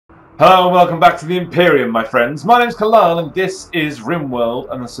Hello and welcome back to the Imperium, my friends. My name's Kalan and this is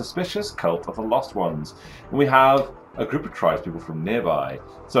Rimworld and the Suspicious Cult of the Lost Ones. And we have a group of tribespeople from nearby.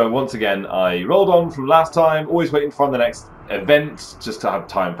 So once again, I rolled on from last time, always waiting to find the next event, just to have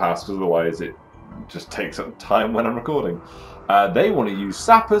time pass, because otherwise it just takes up time when I'm recording. They want to use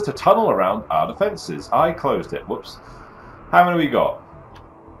sappers to tunnel around our defences. I closed it. Whoops. How many we got?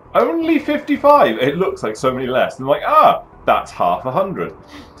 Only 55! It looks like so many less. And I'm like, that's half 100.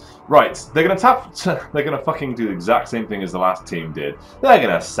 Right, they're gonna fucking do the exact same thing as the last team did. They're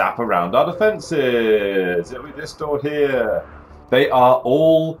gonna sap around our defences. It'll be this door here. They are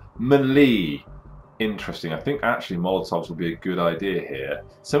all melee. Interesting. I think actually Molotovs will be a good idea here.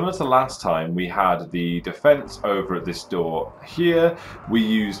 Similar to last time, we had the defense over at this door here. We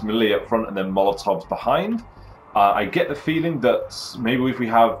used melee up front and then Molotovs behind. I get the feeling that maybe if we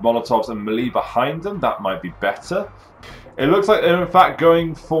have Molotovs and melee behind them, that might be better. It looks like they're in fact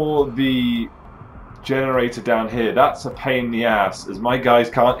going for the generator down here. That's a pain in the ass, as my guys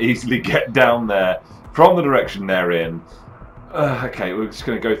can't easily get down there from the direction they're in. Okay, we're just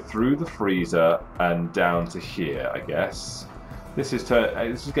going to go through the freezer and down to here, I guess. This is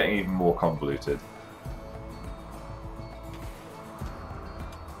getting even more convoluted.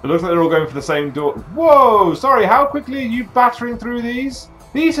 It looks like they're all going for the same door. Whoa! Sorry, how quickly are you battering through these?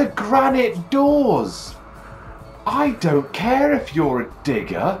 These are granite doors! I don't care if you're a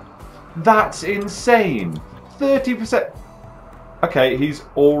digger. That's insane. 30%. Okay, he's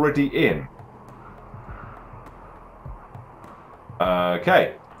already in.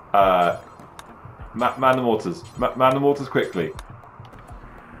 Okay. Man the mortars. Man the mortars quickly.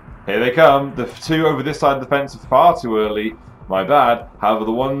 Here they come. The two over this side of the fence are far too early. My bad. However,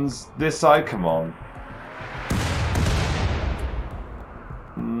 the ones this side, come on.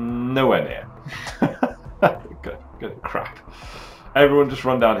 Nowhere near. Good crap. Everyone just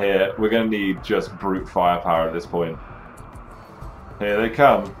run down here. We're going to need just brute firepower at this point. Here they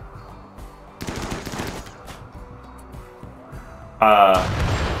come.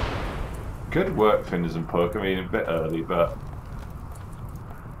 Good work, Finders and Puck. I mean, a bit early, but...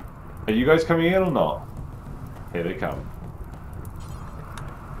 Are you guys coming in or not? Here they come.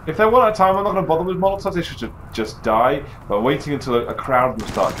 If they're one at a time, I'm not going to bother with Molotovs. They should just die. But waiting until a crowd will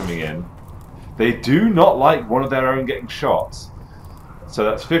start coming in. They do not like one of their own getting shot. So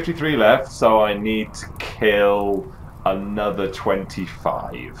that's 53 left, so I need to kill another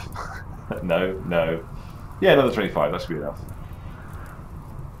 25. No. Yeah, another 25, that should be enough.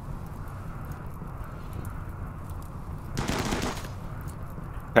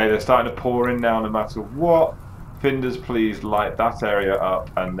 Okay, they're starting to pour in now no matter what. Finders, please light that area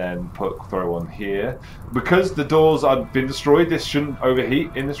up and then throw one here. Because the doors have been destroyed, this shouldn't overheat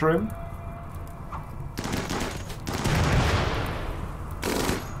in this room.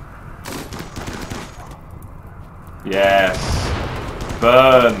 Yes.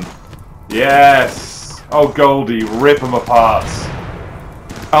 Burn. Yes. Oh, Goldie, rip them apart.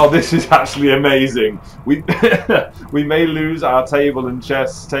 Oh, this is actually amazing. We we may lose our table and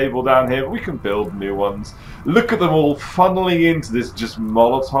chess table down here, but we can build new ones. Look at them all funneling into this just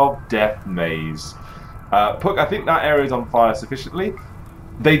Molotov death maze. Puck, I think that area is on fire sufficiently.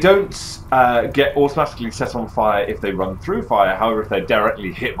 They don't get automatically set on fire if they run through fire. However, if they're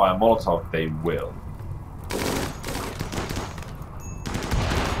directly hit by a Molotov, they will.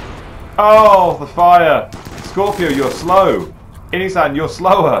 Oh, the fire! Scorpio, you're slow. Inisan, you're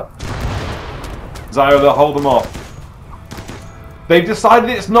slower. Ziola, hold them off. They've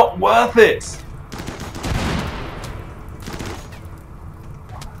decided it's not worth it.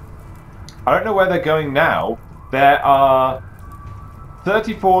 I don't know where they're going now. There are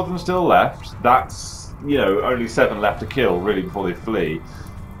 34 of them still left. That's, you know, only 7 left to kill, really, before they flee.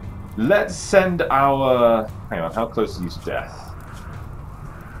 Let's send our... Hang on, how close are you to death?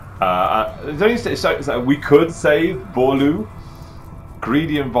 So we could save Borlu.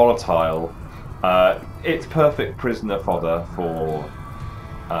 Greedy and volatile. It's perfect prisoner fodder for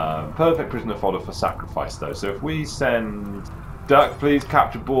sacrifice, though. So if we send Duck, please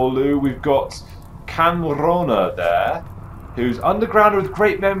capture Borlu. We've got Canrona there, who's underground with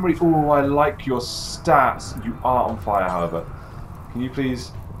great memory. Oh, I like your stats. You are on fire, however. Can you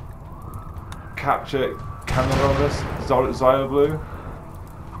please capture Canrona's Zyoblu?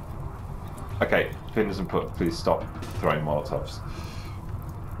 Okay, Finders and Puck, please stop throwing Molotovs.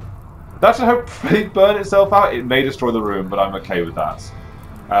 That should hopefully burn itself out. It may destroy the room, but I'm okay with that.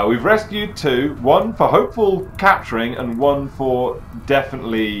 We've rescued 2. 1 for hopeful capturing and 1 for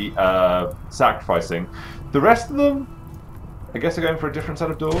definitely sacrificing. The rest of them, I guess, are going for a different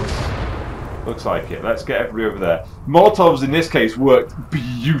set of doors. Looks like it. Let's get everybody over there. Molotovs in this case worked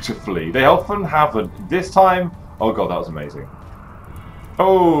beautifully. They often haven't. This time, oh god, that was amazing.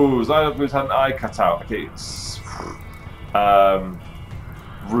 Oh, Xyloblu's had an eye cut out. Okay,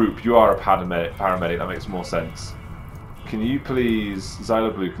 Roop, you are a paramedic. That makes more sense. Can you please,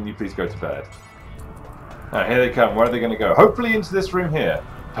 Xyloblu, can you please go to bed? Now, here they come. Where are they going to go? Hopefully into this room here.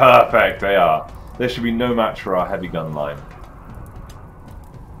 Perfect, they are. There should be no match for our heavy gun line.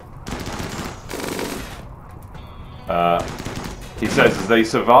 He says as they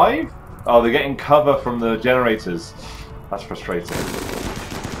survive? Oh, they're getting cover from the generators. That's frustrating.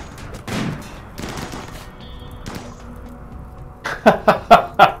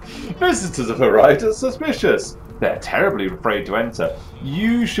 Visitors have arrived are suspicious. They're terribly afraid to enter.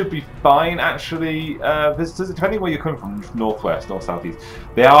 You should be fine, actually, visitors, depending where you're coming from, northwest, north, southeast.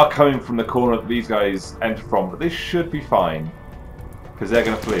 They are coming from the corner that these guys enter from, but they should be fine. Because they're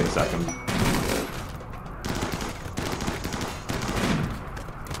going to flee in a second.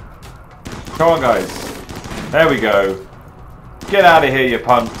 Come on, guys. There we go. Get out of here, you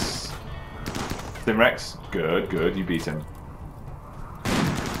punks. Simrex. Good, good. You beat him.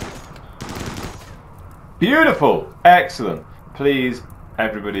 Beautiful. Excellent. Please,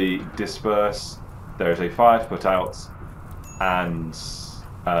 everybody, disperse. There is a fire to put out. And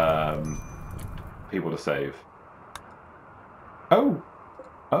people to save. Oh.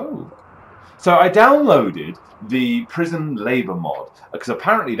 Oh. So I downloaded the prison labour mod, because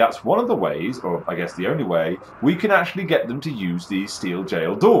apparently that's one of the ways, or I guess the only way, we can actually get them to use these steel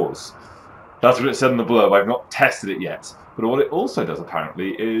jail doors. That's what it said in the blurb. I've not tested it yet. But what it also does,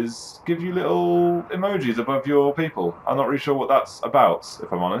 apparently, is give you little emojis above your people. I'm not really sure what that's about,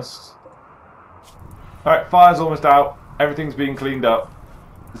 if I'm honest. Alright, fire's almost out. Everything's being cleaned up.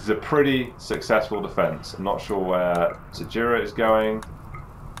 This is a pretty successful defence. I'm not sure where Tajira is going.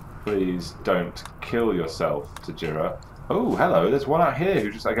 Please don't kill yourself, Tajira. Oh, hello. There's one out here who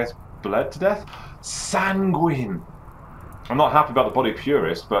just, I guess, bled to death. Sanguine. I'm not happy about the body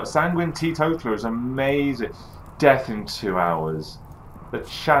purist, but Sanguine Teetotaler is amazing. Death in 2 hours. The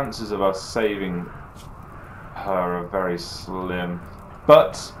chances of us saving her are very slim.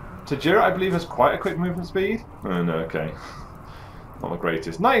 But Tajira, I believe, has quite a quick movement speed. Oh, no, okay. Not the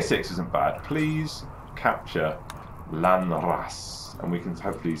greatest. 96 isn't bad. Please capture Lanras. And we can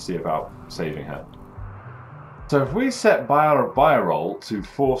hopefully see about saving her. So if we set Bioroll to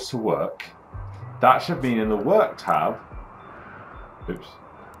force to work, that should mean in the work tab... Oops.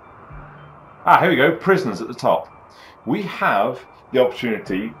 Ah, here we go. Prisoners at the top. We have the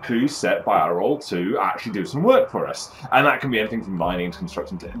opportunity to set Bioroll to actually do some work for us. And that can be anything from mining to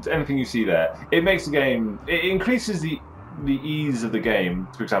construction to anything you see there. It makes the game... It increases the ease of the game.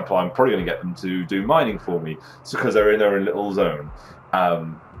 For example, I'm probably going to get them to do mining for me because they're in their own little zone.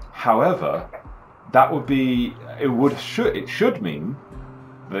 However, that would be... It should mean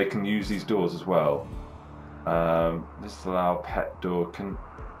that they can use these doors as well. This allow pet door can...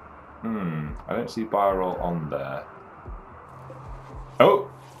 I don't see Bioroll on there.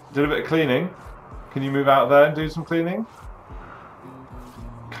 Oh! Did a bit of cleaning. Can you move out there and do some cleaning?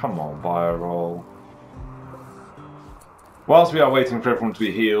 Come on, Bioroll. Whilst we are waiting for everyone to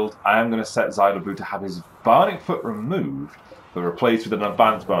be healed, I am going to set Xyloblu to have his bionic foot removed, but replaced with an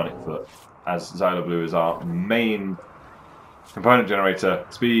advanced bionic foot, as Xyloblu is our main component generator.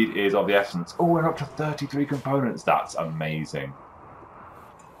 Speed is of the essence. Oh, we're up to 33 components. That's amazing.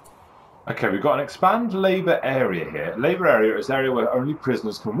 Okay, we've got an expand labour area here. Labour area is an area where only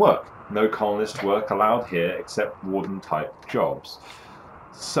prisoners can work. No colonist work allowed here except warden-type jobs.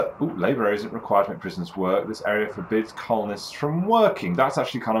 So, labour area isn't required to make prisoners work. This area forbids colonists from working. That's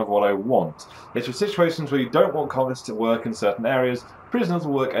actually kind of what I want. It's for situations where you don't want colonists to work in certain areas. Prisoners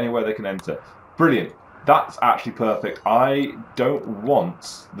will work anywhere they can enter. Brilliant. That's actually perfect. I don't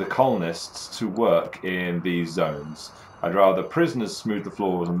want the colonists to work in these zones. I'd rather prisoners smooth the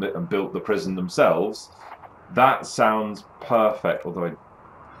floors and build the prison themselves. That sounds perfect, although I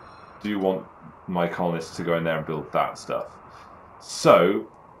do want my colonists to go in there and build that stuff. So,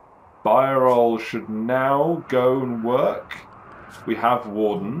 Bioroll should now go and work. We have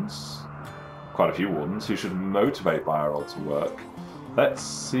wardens, quite a few wardens, who should motivate Bioroll to work. Let's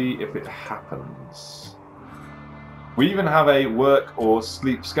see if it happens. We even have a work or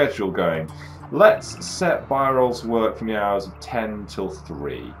sleep schedule going. Let's set Bioroll's work from the hours of 10 till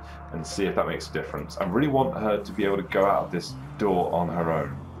 3 and see if that makes a difference. I really want her to be able to go out of this door on her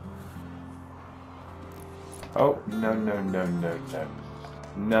own. Oh, no, no, no, no, no.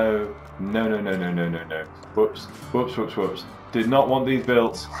 No, no, no, no, no, no, no, no. Whoops, whoops, whoops, whoops. Did not want these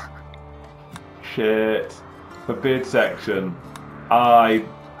built. Shit. Forbid section. I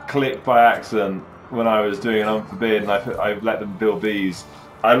click by accident when I was doing an unforbidden. I let them build these.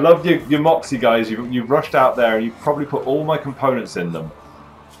 I love your Moxie guys. You've rushed out there and you've probably put all my components in them.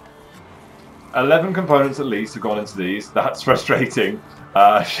 11 components at least have gone into these. That's frustrating.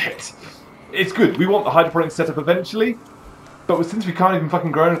 Shit. It's good. We want the hydroponic setup eventually, but since we can't even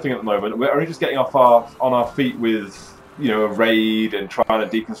fucking grow anything at the moment, we're only just getting on our feet with, you know, a raid and trying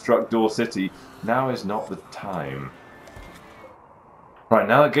to deconstruct Door City. Now is not the time. Right,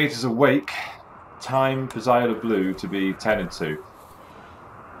 now that Gate is awake, time for Ziola Blue to be tended to.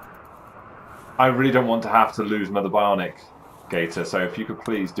 I really don't want to have to lose another Bionic Gator, so if you could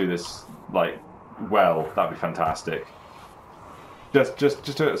please do this, like, well, that'd be fantastic. Just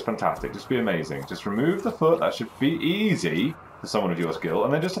do it as fantastic. Just be amazing. Just remove the foot. That should be easy for someone of your skill,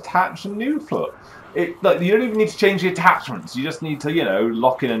 and then just attach a new foot. Like, you don't even need to change the attachments. You just need to, you know,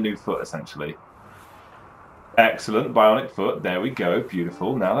 lock in a new foot, essentially. Excellent. Bionic foot. There we go.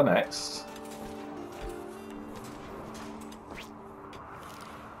 Beautiful. Now the next.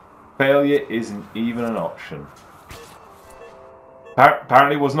 Failure isn't even an option.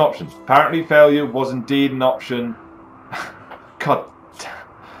 Apparently it was an option. Apparently failure was indeed an option.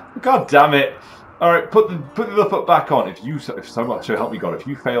 God damn it! All right, put the other foot back on. If so much so help me God, if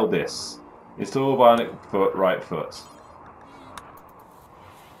you fail this, install bionic foot, right foot.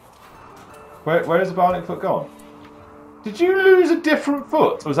 Where is the bionic foot gone? Did you lose a different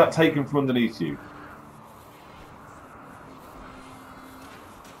foot, or was that taken from underneath you?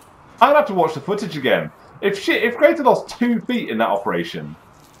 I'd have to watch the footage again. If Gator lost 2 feet in that operation.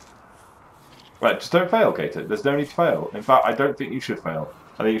 Right, just don't fail, Gator. There's no need to fail. In fact, I don't think you should fail.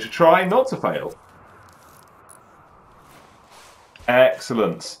 I think you should try not to fail.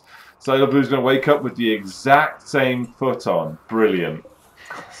 Excellent. So Blue's going to wake up with the exact same foot on. Brilliant.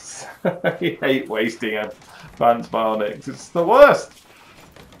 I hate wasting advanced bionics. It's the worst.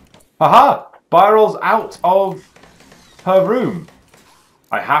 Haha! Biral's out of her room.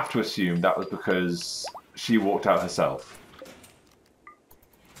 I have to assume that was because she walked out herself.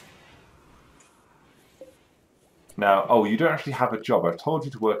 Now, oh, you don't actually have a job. I've told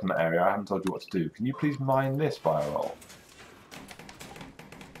you to work in that area. I haven't told you what to do. Can you please mine this Biral?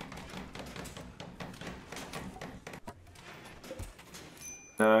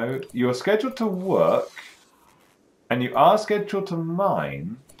 No, you're scheduled to work, and you are scheduled to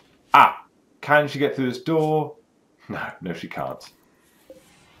mine. Ah, can she get through this door? No, she can't.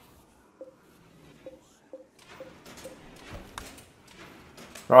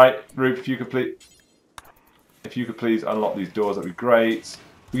 Right, Rube, if you could please unlock these doors, that'd be great.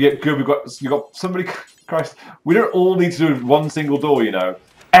 Yeah, good. You got somebody. Christ, we don't all need to do one single door, you know.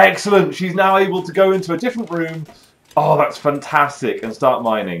 Excellent. She's now able to go into a different room. Oh, that's fantastic, and start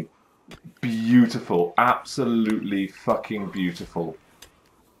mining. Beautiful, absolutely fucking beautiful.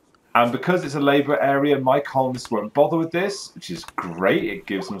 And because it's a labour area, my colonists won't bother with this, which is great. It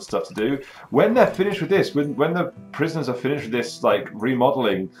gives them stuff to do. When they're finished with this, when the prisoners are finished with this, like,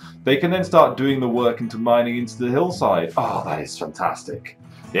 remodelling, they can then start doing the work into mining into the hillside. Oh, that is fantastic.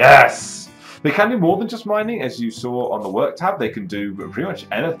 Yes! They can do more than just mining, as you saw on the work tab. They can do pretty much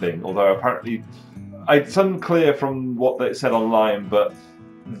anything, although apparently it's unclear from what they said online, but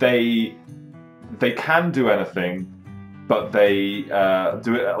they can do anything. But they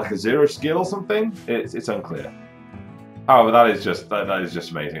do it at like a 0 skill or something. It's unclear. Oh, but that is just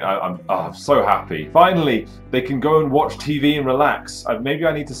amazing. I'm so happy. Finally, they can go and watch TV and relax. Maybe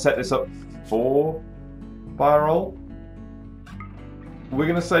I need to set this up for Biral. We're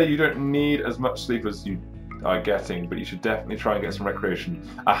gonna say you don't need as much sleep as you are getting, but you should definitely try and get some recreation.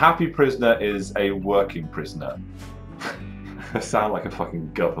 A happy prisoner is a working prisoner. I sound like a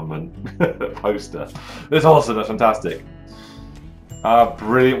fucking government poster. It's awesome, that's fantastic.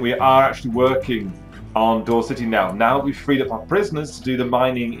 Brilliant, we are actually working on Door City now. Now that we've freed up our prisoners to do the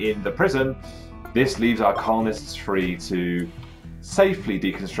mining in the prison, this leaves our colonists free to safely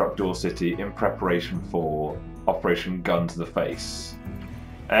deconstruct Door City in preparation for Operation Gun to the Face.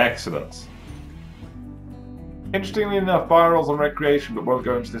 Excellent. Interestingly enough, Biral's on recreation, but won't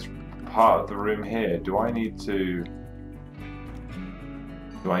go into this part of the room here. Do I need to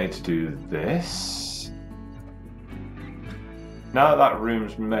do this? Now that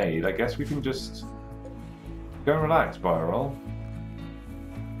room's made, I guess we can just go and relax, Biral.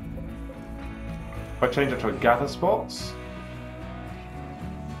 If I change it to a gather spots?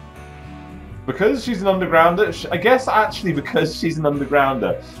 Because she's an undergrounder, I guess actually because she's an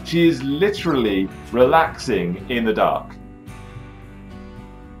undergrounder, she is literally relaxing in the dark.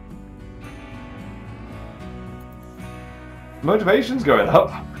 Motivation's going up.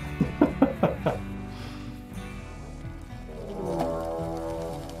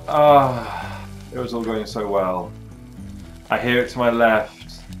 Ah, it was all going so well. I hear it to my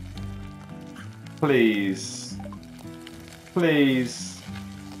left. Please. Please.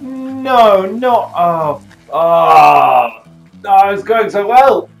 No, not... Oh. Ah. Oh, it was going so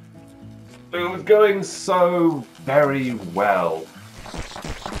well. It was going so very well.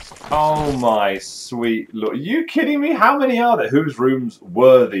 Oh my sweet lord. Are you kidding me? How many are there? Whose rooms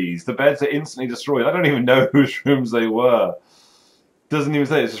were these? The beds are instantly destroyed. I don't even know whose rooms they were. Doesn't even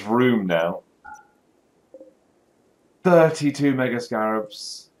say, it's just room now. 32 mega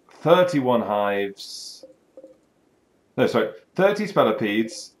scarabs. 31 hives. No, sorry. 30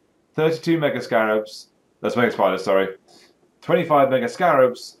 spellipedes. 32 mega scarabs. That's mega spiders, sorry. 25 mega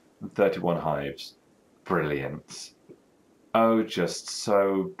scarabs. And 31 hives. Brilliant. Oh, just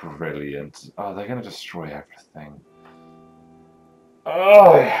so brilliant. Oh, they're going to destroy everything.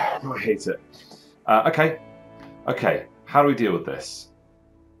 Oh, I hate it. Okay. Okay, how do we deal with this?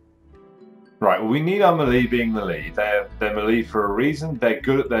 Right, well, we need our melee being melee. They're melee for a reason. They're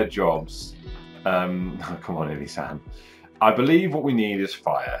good at their jobs. Come on, Illy-san. I believe what we need is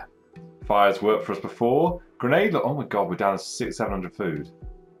fire. Fire's worked for us before. Grenade, oh my god, we're down to 700 food.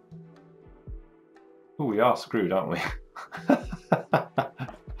 Oh, we are screwed, aren't we?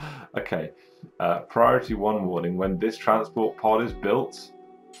 Okay. Priority 1 warning. When this transport pod is built,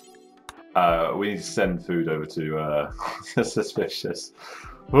 we need to send food over to suspicious.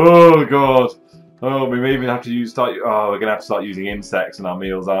 Oh god. Oh, we may even have to we're gonna have to start using insects in our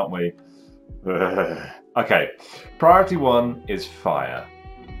meals, aren't we? Okay. Priority 1 is fire.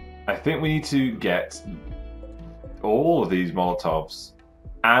 I think we need to get all of these Molotovs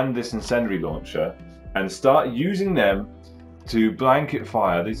and this incendiary launcher and start using them to blanket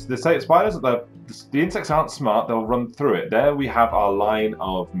fire. The spiders, the insects aren't smart, they'll run through it. There we have our line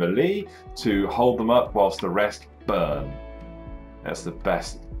of melee to hold them up whilst the rest burn. That's the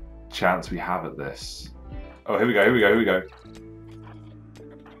best chance we have at this. Oh, here we go, here we go, here we go.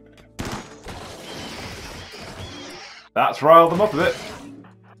 That's riled them up a bit.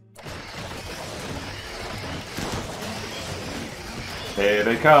 Here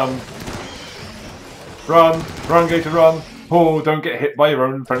they come. Run! Run, Gator, run! Oh, don't get hit by your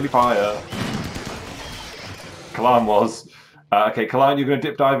own friendly fire. Kalan was. Okay, Kalan, you're going to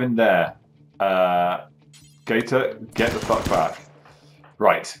dip dive in there. Gator, get the fuck back.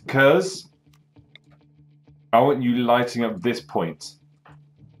 Right, Kurz, I want you lighting up this point.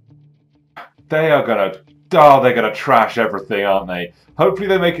 They are going to... Oh, they're going to trash everything, aren't they? Hopefully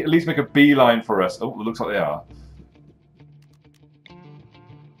they at least make a beeline for us. Oh, it looks like they are.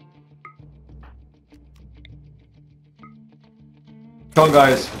 Come on,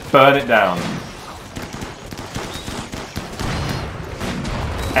 guys, burn it down.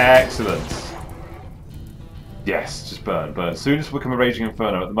 Excellent. Yes, just burn, burn. Soon this will become a raging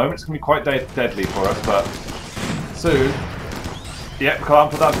inferno. At the moment, it's going to be quite deadly for us, but soon. Yep, can't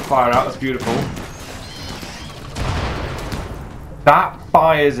put that fire out. That's beautiful. That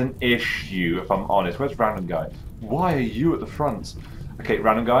fire's an issue, if I'm honest. Where's random guy? Why are you at the front? Okay,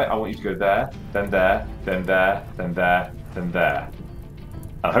 random guy, I want you to go there, then there, then there, then there, then there.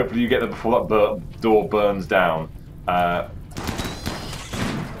 And hopefully you get there before that door burns down.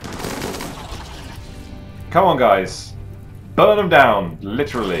 Come on, guys. Burn them down,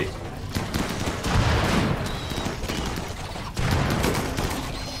 literally.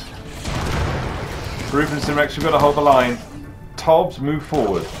 Roof and Simrex, you've got to hold the line. Tobbs, move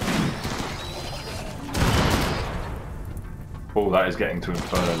forward. Oh, that is getting to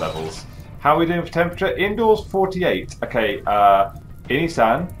inferno levels. How are we doing for temperature? Indoors, 48. Okay,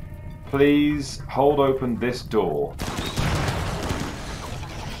 Ini-san, please hold open this door.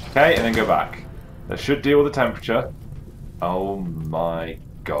 Okay, and then go back. That should deal with the temperature. Oh my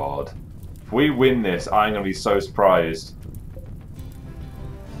god. If we win this, I'm going to be so surprised.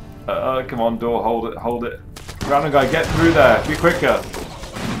 Come on, door, hold it, hold it. Random guy, get through there, be quicker.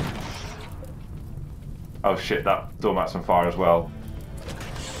 Oh shit, that doormat's on fire as well.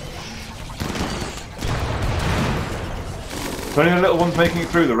 It's only the little ones making it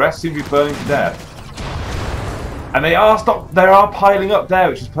through, the rest seem to be burning to death. And they are piling up there,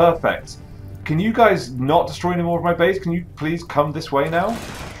 which is perfect. Can you guys not destroy any more of my base? Can you please come this way now?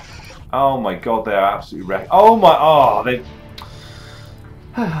 Oh my god, they are absolutely wrecked. Oh my, oh, they...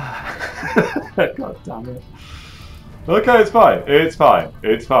 God damn it. Okay, it's fine, it's fine,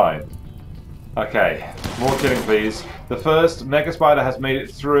 it's fine. Okay, more killing please. The first Mega Spider has made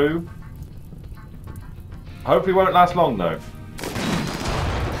it through. Hopefully won't last long though.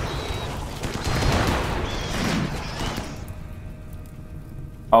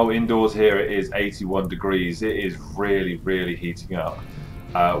 Oh, indoors here it is 81 degrees. It is really, really heating up.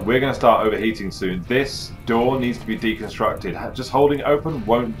 We're going to start overheating soon. This door needs to be deconstructed. Just holding it open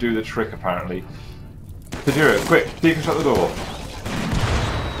won't do the trick, apparently. Tajiro, quick, deconstruct the door.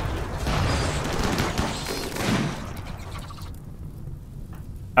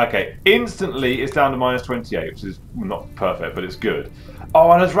 Okay, instantly it's down to -28, which is not perfect, but it's good.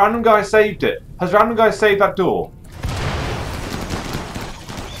 Oh, and has random guy saved it? Has random guy saved that door?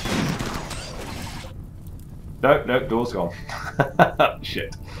 No, door's gone.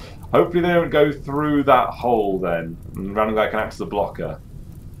 Shit. Hopefully they don't go through that hole then. And random guy can act as a blocker.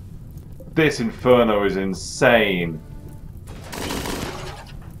 This inferno is insane.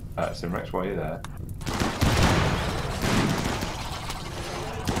 Simrex, why are you there?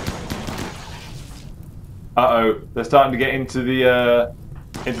 Uh-oh, they're starting to get into the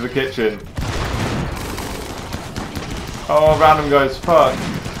kitchen. Oh, random guy's fucked.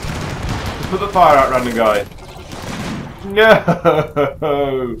 Just put the fire out, random guy.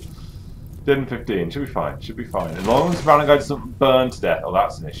 No! Dead in 15. Should be fine. Should be fine. As long as random guy doesn't burn to death. Oh,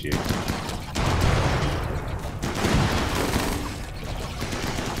 that's an issue.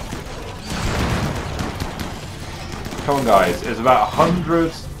 Come on, guys. It's about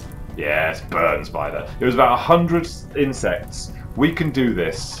 100... Yes, burn spider. It was about 100 insects. We can do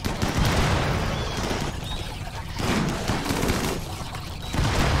this.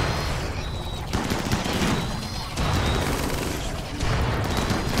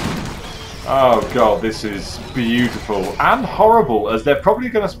 Oh god, this is beautiful and horrible, as they're probably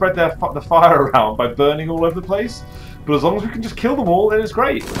going to spread the fire around by burning all over the place. But as long as we can just kill them all, then it's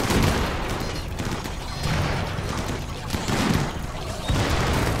great.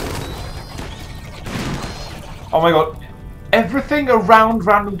 Oh my god, everything around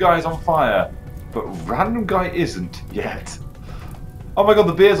random guy is on fire, but random guy isn't yet. Oh my god,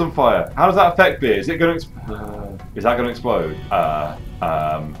 the beer's on fire. How does that affect beer? Is it going to is that going to explode?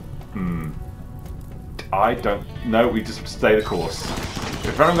 I don't know. We just stay the course.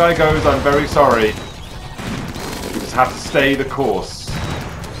 If random guy goes, I'm very sorry. We just have to stay the course.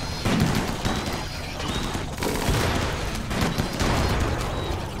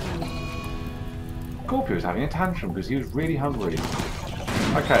 Scorpio was having a tantrum because he was really hungry.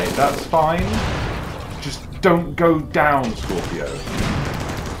 Okay, that's fine. Just don't go down, Scorpio.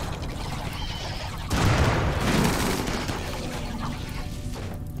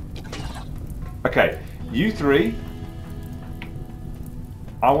 Okay, you three,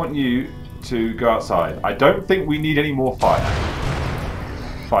 I want you to go outside. I don't think we need any more fire.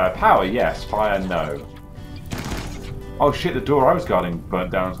 Firepower, yes. Fire, no. Oh shit, the door I was guarding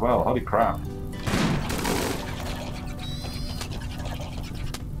burnt down as well. Holy crap.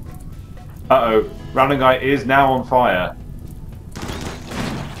 Uh-oh, random guy is now on fire.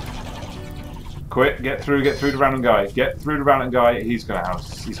 Quick, get through to random guy. Get through to random guy. He's gonna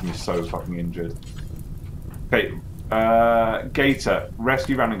be so fucking injured. Okay, Gator,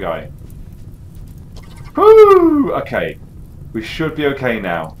 rescue random guy. Woo! Okay, we should be okay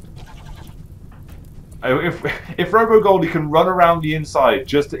now. If Robo Goldie can run around the inside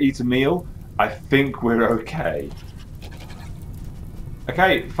just to eat a meal, I think we're okay.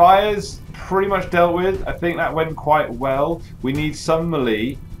 Okay, fire's pretty much dealt with. I think that went quite well. We need some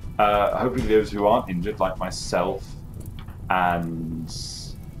melee. Hopefully those who aren't injured, like myself. And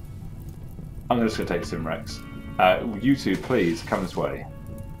I'm just going to take Simrex. You two, please, come this way.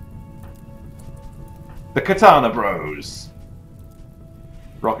 The Katana Bros.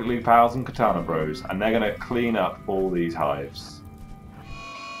 Rocket League Pals and Katana Bros. And they're going to clean up all these hives.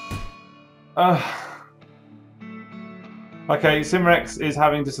 Okay, Simrex is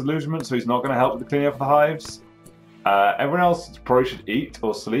having disillusionment, so he's not going to help with the cleaning up of the hives. Everyone else probably should eat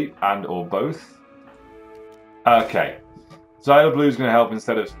or sleep, and or both. Okay. Zyla Blue's going to help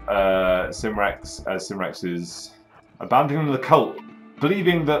instead of Simrex, as Simrex is abandoning the cult,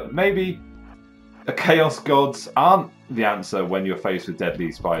 believing that maybe the Chaos Gods aren't the answer when you're faced with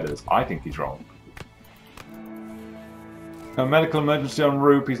deadly spiders. I think he's wrong. A medical emergency on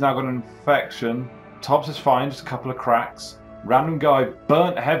Roop, he's now got an infection. Tops is fine, just a couple of cracks. Random guy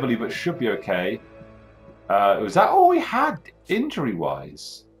burnt heavily, but should be okay. Was that all we had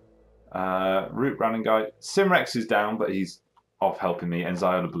injury-wise? Root, random guy. Simrex is down, but he's off helping me. And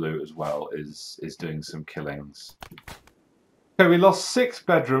Ziola Blue as well is doing some killings. Okay, we lost 6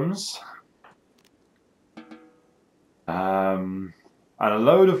 bedrooms. And a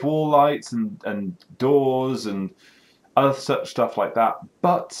load of wall lights and doors and other such stuff like that.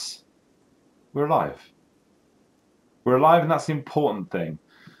 But we're alive. We're alive, and that's the important thing.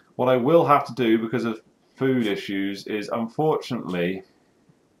 What I will have to do, because of food issues, is unfortunately...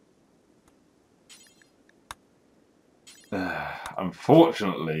 I'm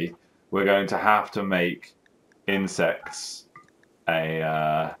unfortunately, we're going to have to make insects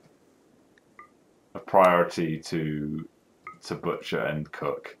a priority to butcher and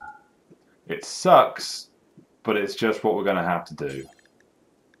cook. It sucks, but it's just what we're going to have to do.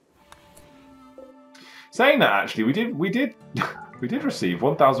 Saying that, actually, we did receive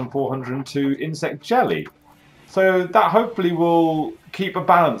 1,402 insect jelly, so that hopefully will keep a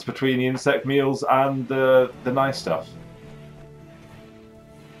balance between the insect meals and the nice stuff.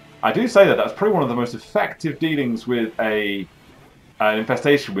 I do say that that's probably one of the most effective dealings with an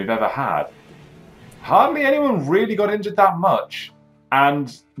infestation we've ever had. Hardly anyone really got injured that much,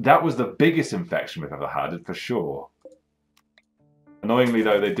 and that was the biggest infection we've ever had, for sure. Annoyingly,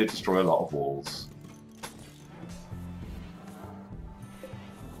 though, they did destroy a lot of walls.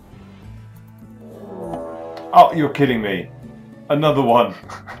 Oh, you're kidding me. Another one.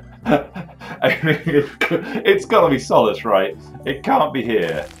 I mean, it's got to be Solace, right? It can't be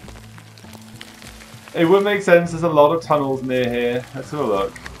here. It would make sense. There's a lot of tunnels near here. Let's have a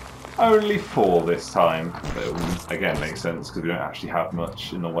look. Only 4 this time. But it would, again, make sense because we don't actually have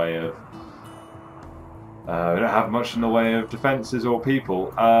much in the way of... we don't have much in the way of defences or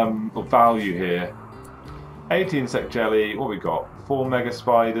people. Or value here. 80 insect jelly. What we got? 4 mega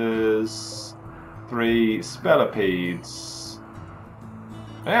spiders. 3 spellipedes.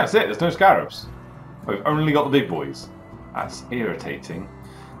 Yeah, that's it. There's no scarabs. We've only got the big boys. That's irritating.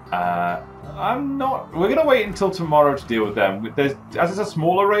 I'm not... We're going to wait until tomorrow to deal with them. As it's a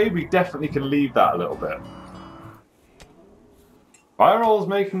smaller raid, we definitely can leave that a little bit. Fireroll's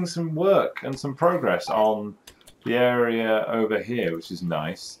making some work and some progress on the area over here, which is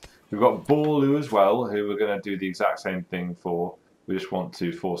nice. We've got Borlu as well, who we're going to do the exact same thing for. We just want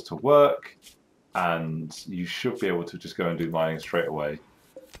to force to work, and you should be able to just go and do mining straight away.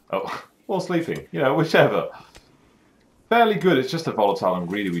 Oh, or sleeping, you know, whichever. Fairly good, it's just a volatile and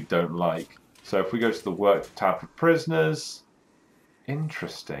greedy we don't like. So if we go to the work tab for prisoners,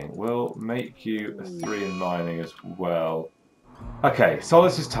 interesting, we'll make you a 3 in mining as well. Okay,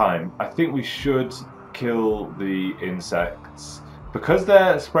 Solace's time. I think we should kill the insects. Because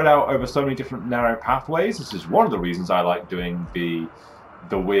they're spread out over so many different narrow pathways, this is one of the reasons I like doing the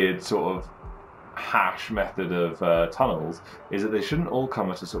weird sort of hash method of tunnels, is that they shouldn't all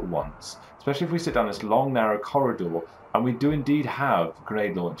come at us at once. Especially if we sit down this long, narrow corridor, and we do indeed have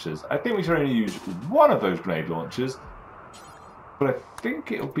grenade launchers. I think we should only use one of those grenade launchers, but I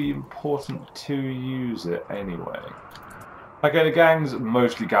think it'll be important to use it anyway. Okay, the gang's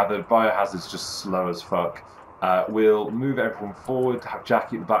mostly gathered. Biohazard's just slow as fuck. We'll move everyone forward, have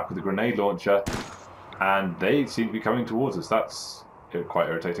Jackie at the back with a grenade launcher, and they seem to be coming towards us. That's quite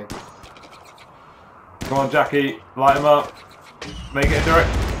irritating. Come on, Jackie, light them up. Make it a direct...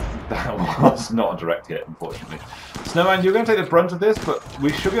 That was not a direct hit, unfortunately. Snowman, you're going to take the brunt of this, but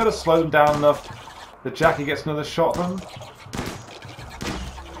we should be able to slow them down enough that Jackie gets another shot at them.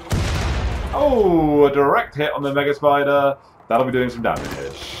 Oh, a direct hit on the Mega Spider. That'll be doing some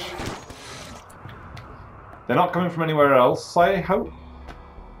damage. They're not coming from anywhere else, I hope.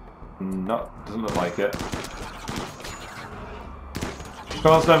 No, doesn't look like it.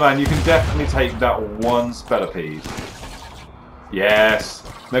 Come on, Snowman, you can definitely take that one Spellipede. Yes!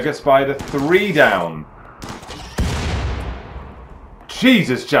 Mega Spider 3 down!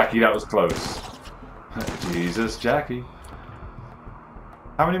 Jesus, Jackie, that was close. Jesus, Jackie.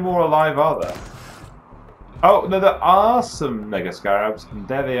 How many more alive are there? Oh, no, there are some Mega Scarabs, and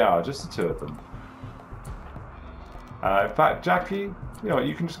there they are, just the 2 of them. In fact, Jackie, you know,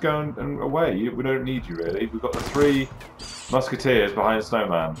 you can just go and away. We don't need you, really. We've got the 3 Musketeers behind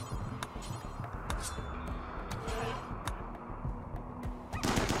Snowman.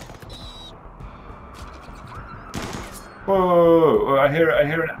 Whoa, whoa, whoa, whoa. I hear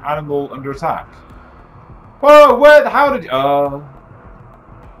an animal under attack. Whoa, where? How did you...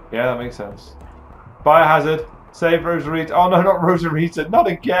 yeah, that makes sense. Biohazard. Save Rosarita. Oh no, not Rosarita. Not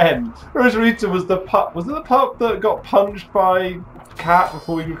again. Rosarita was the pup. Was it the pup that got punched by Cat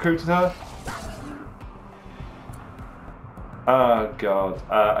before we recruited her? Oh god.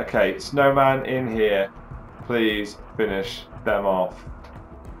 Okay, Snowman in here. Please finish them off.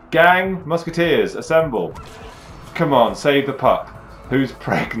 Gang, Musketeers, assemble. Come on, save the pup. Who's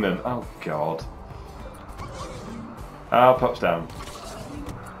pregnant? Oh god. Pup's down.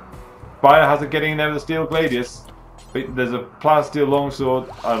 Biohazard getting in there with a steel gladius. There's a plasteel longsword.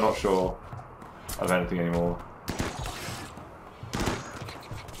 I'm not sure of anything anymore.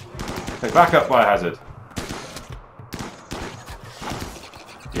 Okay, back up, Biohazard.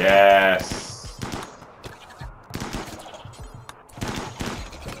 Yes.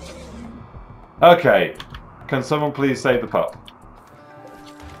 Okay. Can someone please save the pup?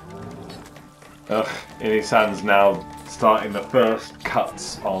 Inisan's now starting the first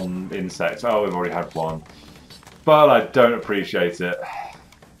cuts on insects. Oh, we've already had one. But I don't appreciate it.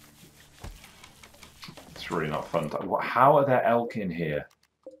 It's really not fun. How are there elk in here?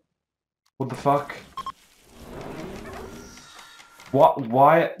 What the fuck? What?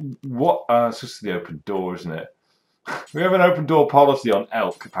 Why? What? It's just the open door, isn't it? We have an open door policy on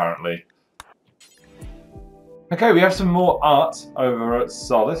elk, apparently. Okay, we have some more art over at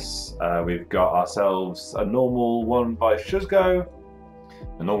Solace. We've got ourselves a normal one by Shuzgo,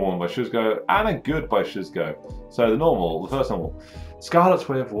 a normal one by Shuzgo, and a good by Shuzgo. So the first normal. Scarlet's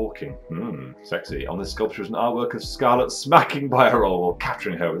way of walking. Sexy. On this sculpture is an artwork of Scarlet smacking Byrol while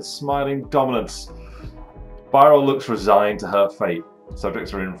capturing her with smiling dominance. Byrol looks resigned to her fate.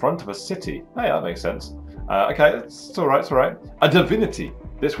 Subjects are in front of a city. Oh yeah, that makes sense. Okay, it's alright, it's alright. A divinity.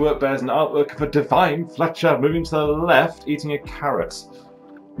 This work bears an artwork of a divine Fletcher moving to the left, eating a carrot.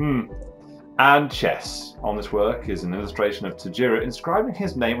 And chess. On this work is an illustration of Tajira inscribing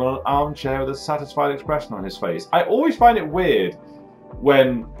his name on an armchair with a satisfied expression on his face. I always find it weird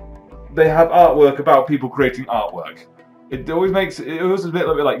when they have artwork about people creating artwork. It always a bit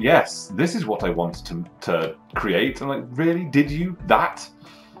like, yes, this is what I wanted to create. I'm like, really? Did you? That?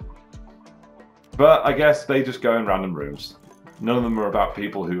 But I guess they just go in random rooms. None of them are about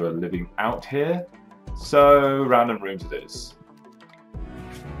people who are living out here. So, random rooms it is.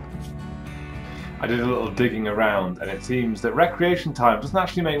 I did a little digging around, and it seems that recreation time doesn't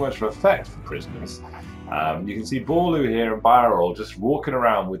actually make much of an effect for prisoners. You can see Borlu here and Byrol just walking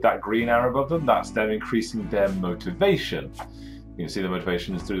around with that green arrow above them. That's them increasing their motivation. You can see the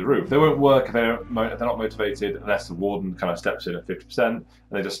motivation is through the roof. They won't work if they're not motivated unless the warden kind of steps in at 50% and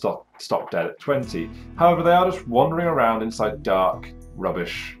they just stop dead at 20. However, they are just wandering around inside dark,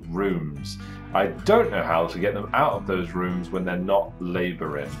 rubbish rooms. I don't know how to get them out of those rooms when they're not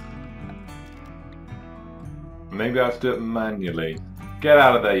labouring. Maybe I have to do it manually. Get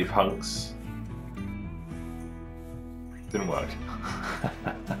out of there, you punks. Didn't work.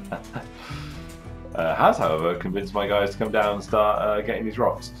 Has, however, convinced my guys to come down and start getting these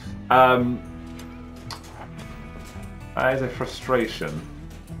rocks. That is a frustration.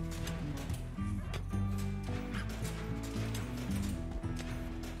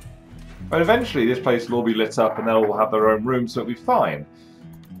 But eventually this place will all be lit up and they'll all have their own room, so it'll be fine.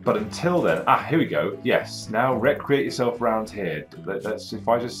 But until then, here we go. Yes, now recreate yourself around here. If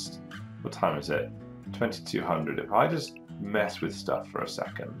I just, what time is it? 2200. If I just mess with stuff for a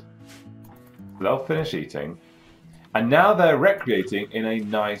second, they'll finish eating, and now they're recreating in a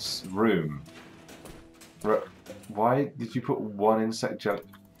nice room. Why did you put one insect jelly?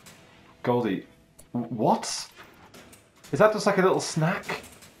 Goldie, what? Is that just like a little snack?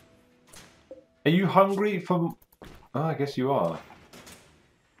 Are you hungry for... Oh, I guess you are.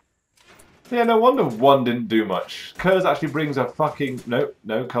 Yeah, no wonder one didn't do much. Kurz actually brings a fucking... No,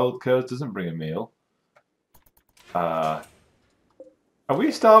 Kurz doesn't bring a meal. Are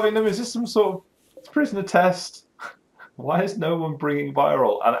we starving them? Is this some sort of prisoner test? Why is no one bringing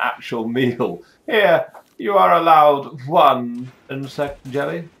Byrol an actual meal? Here, you are allowed 1 insect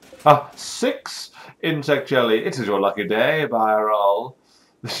jelly. 6 insect jelly. It is your lucky day, Byrol.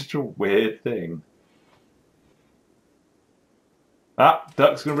 This is such a weird thing.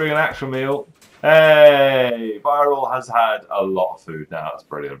 Duck's going to bring an actual meal. Hey! Byrol has had a lot of food now. That's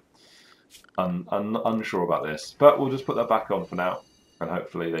brilliant. I'm unsure about this, but we'll just put that back on for now, and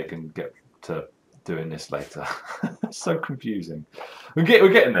hopefully they can get to doing this later. It's so confusing. We're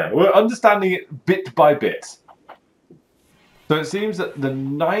getting there. We're understanding it bit by bit. So it seems that the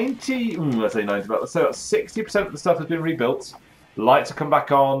 90, let's say 90, but let's say about 60% of the stuff has been rebuilt. Lights have come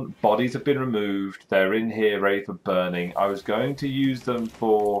back on, bodies have been removed, they're in here ready for burning. I was going to use them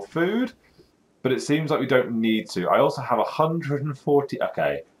for food, but it seems like we don't need to. I also have 140,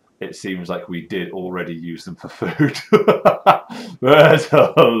 okay, it seems like we did already use them for food. There's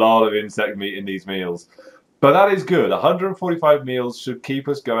a lot of insect meat in these meals. But that is good, 145 meals should keep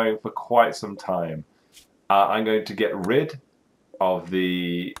us going for quite some time. I'm going to get rid of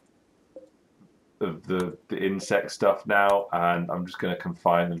the insect stuff now, and I'm just going to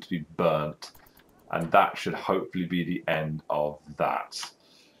confine them to be burnt, and that should hopefully be the end of that.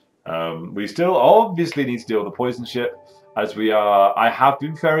 We still obviously need to deal with the poison ship, as we are. I have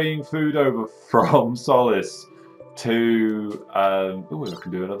been ferrying food over from Solace to we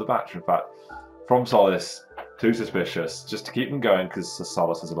can do another batch, in fact, from Solace to Suspicious, just to keep them going, because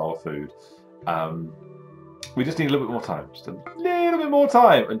Solace has a lot of food. We just need a little bit more time. Just a little bit more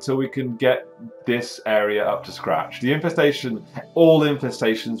time until we can get this area up to scratch. The infestation, all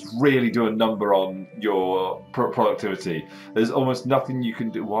infestations really do a number on your productivity. There's almost nothing you can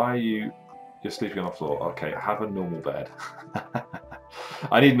do. Why are you... You're sleeping on the floor. Okay, have a normal bed.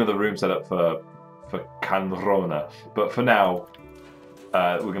 I need another room set up for Canrona, but for now,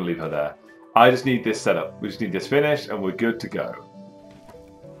 we're going to leave her there. I just need this set up. We just need this finished, and we're good to go.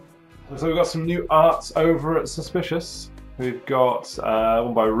 So we've got some new arts over at Suspicious. We've got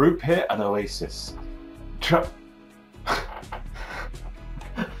one by Roop here, an Oasis.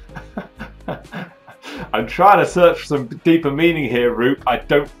 I'm trying to search for some deeper meaning here, Roop. I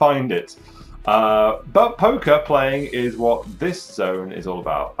don't find it. But poker playing is what this zone is all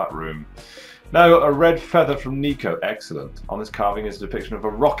about, that room. Now we've got a red feather from Nico. Excellent. On this carving is a depiction of a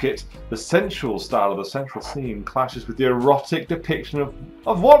rocket. The sensual style of the central scene clashes with the erotic depiction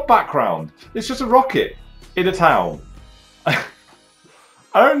of what background? It's just a rocket in a town. I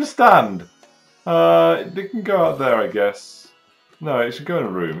don't understand. It can go out there, I guess. No, it should go in a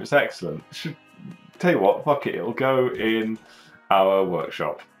room. It's excellent. It should, tell you what, fuck it. It'll go in our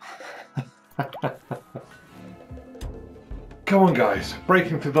workshop. Come on, guys.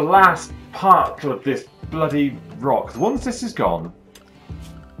 Breaking through the last part of this bloody rock. Once this is gone,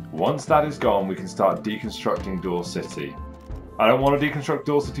 once that is gone, we can start deconstructing Door City. I don't want to deconstruct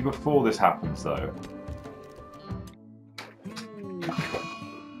Door City before this happens, though.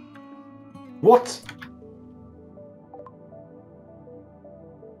 What?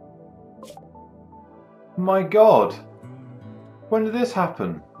 My God. When did this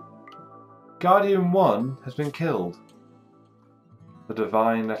happen? Guardian 1 has been killed. The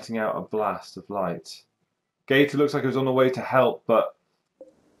Divine letting out a blast of light. Gator looks like he was on the way to help, but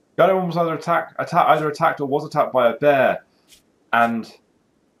Guardian 1 was either attacked or was attacked by a bear and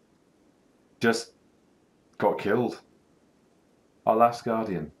just got killed. Our last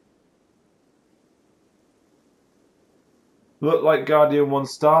Guardian. Looked like Guardian 1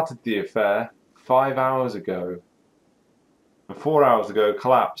 started the affair 5 hours ago. And 4 hours ago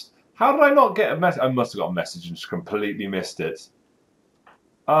collapsed. How did I not get a message? I must have got a message and just completely missed it.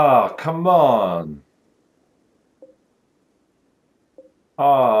 Ah, oh, come on.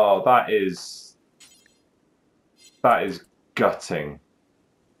 Oh, that is gutting.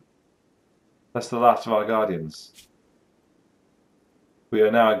 That's the last of our guardians. We are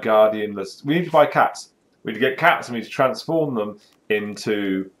now guardianless. We need to buy cats. We need to get cats and we need to transform them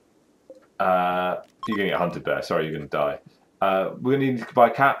into... you're going to get hunted bear. Sorry, you're going to die. We're going to need to buy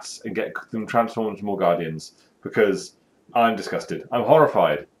cats and get them transformed into more guardians because I'm disgusted. I'm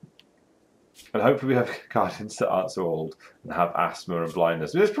horrified. And hopefully we have guardians that aren't so old and have asthma and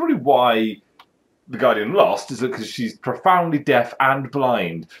blindness. That's probably why the guardian lost, is because she's profoundly deaf and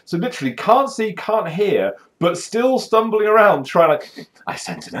blind. So literally can't see, can't hear, but still stumbling around trying to... I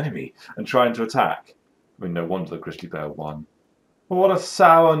sense an enemy, and trying to attack. I mean, no wonder the grizzly bear won. Well, what a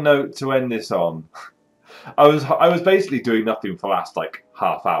sour note to end this on. I was basically doing nothing for the last like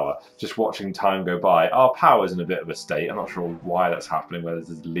half hour, just watching time go by. Our power's in a bit of a state. I'm not sure why that's happening, whether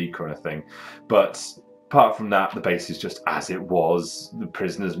there's a leak or anything. But apart from that, the base is just as it was. The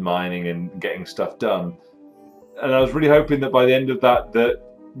prisoners mining and getting stuff done. And I was really hoping that by the end of that,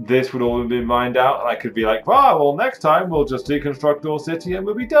 this would all have been mined out, and I could be like, "Wow, well, next time we'll just deconstruct Door City and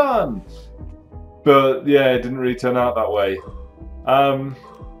we'll be done." But yeah, it didn't really turn out that way. I'm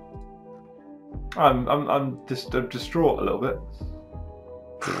distraught a little bit.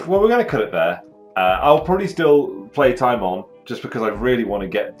 Well, we're going to cut it there. I'll probably still play time on, just because I really want to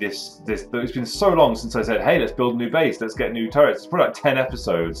get this. It's been so long since I said, hey, let's build a new base, let's get new turrets. It's probably like 10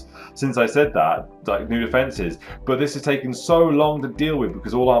 episodes since I said that, like new defences. But this has taken so long to deal with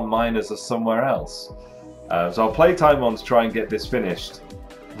because all our miners are somewhere else. So I'll play time on to try and get this finished.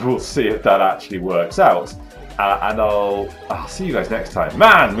 We'll see if that actually works out. And I'll see you guys next time.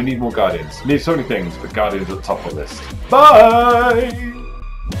 Man, we need more Guardians. We need so many things, but Guardians are at the top of the list. Bye!